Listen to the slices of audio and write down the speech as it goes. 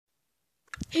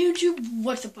Hey YouTube,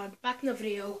 what's up? I'm back in the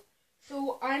video.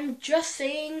 So I'm just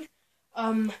saying,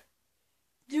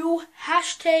 do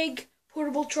hashtag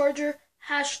portable charger,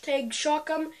 hashtag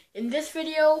Shotgun in this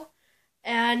video,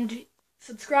 and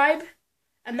subscribe,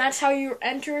 and that's how you're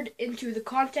entered into the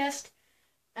contest.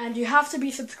 And you have to be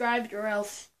subscribed or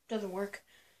else it doesn't work.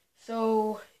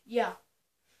 So yeah.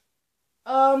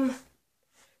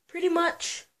 Pretty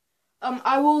much,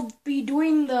 I will be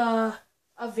doing a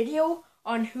video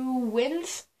on who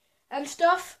wins and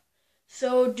stuff.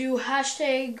 So do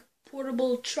hashtag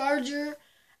portable charger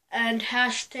and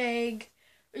hashtag,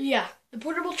 yeah, the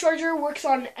portable charger works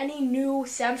on any new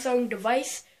Samsung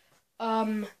device.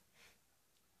 And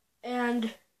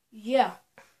yeah.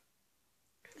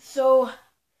 So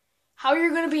how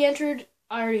you're going to be entered,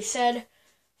 I already said.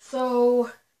 So,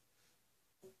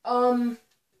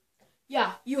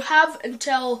 yeah, you have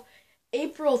until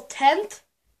April 10th.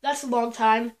 That's a long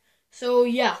time. So,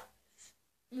 yeah,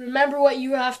 remember what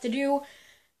you have to do.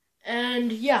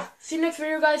 And, yeah, see you next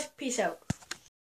video, guys. Peace out.